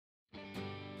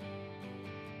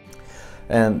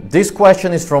And this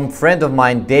question is from a friend of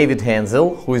mine, David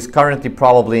Henzel, who is currently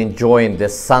probably enjoying the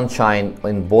sunshine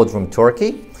in Bodrum,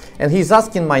 Turkey. And he's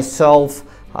asking myself,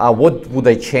 what would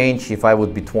I change if I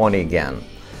would be 20 again?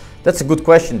 That's a good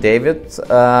question, David.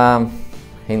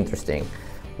 Interesting.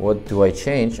 What do I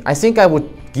change? I think I would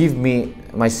give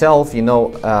myself,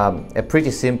 a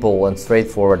pretty simple and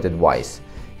straightforward advice.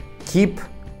 Keep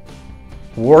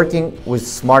working with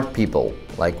smart people.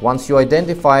 Like once you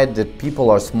identify that people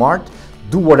are smart,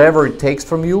 do whatever it takes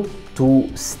from you to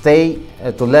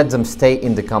let them stay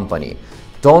in the company.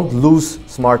 Don't lose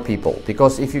smart people,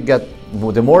 because if you get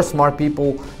the more smart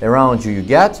people around you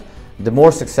get, the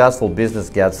more successful business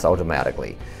gets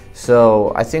automatically.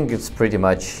 So I think it's pretty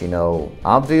much,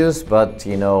 obvious, but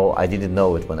I didn't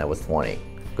know it when I was 20.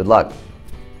 Good luck.